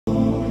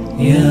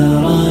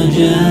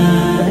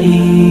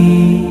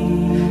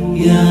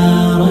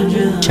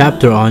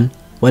Chapter on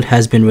what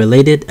has been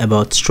related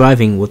about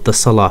striving with the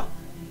Salah.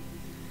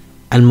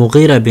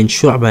 Al-Mughira bin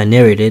Shu'bah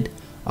narrated,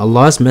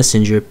 Allah's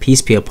Messenger,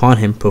 peace be upon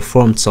him,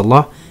 performed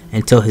Salah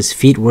until his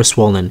feet were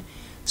swollen.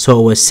 So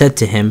it was said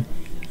to him,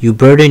 you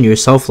burden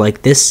yourself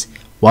like this,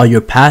 while your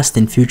past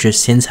and future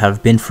sins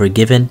have been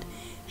forgiven?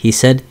 He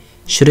said,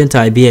 shouldn't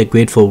I be a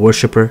grateful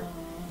worshipper?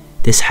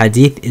 This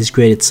hadith is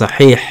graded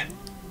sahih,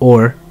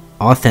 or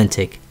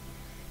authentic.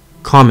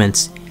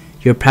 Comments.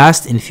 Your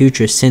past and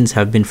future sins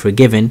have been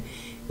forgiven.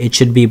 It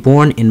should be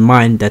borne in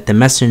mind that the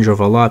Messenger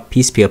of Allah,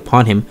 peace be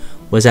upon him,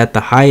 was at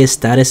the highest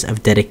status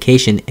of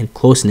dedication and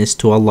closeness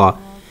to Allah.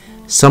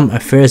 Some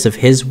affairs of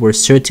his were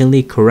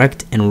certainly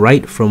correct and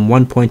right from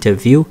one point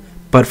of view,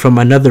 but from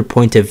another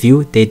point of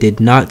view they did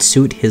not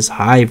suit his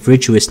high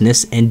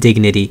virtuousness and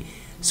dignity,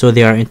 so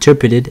they are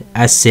interpreted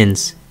as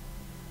sins.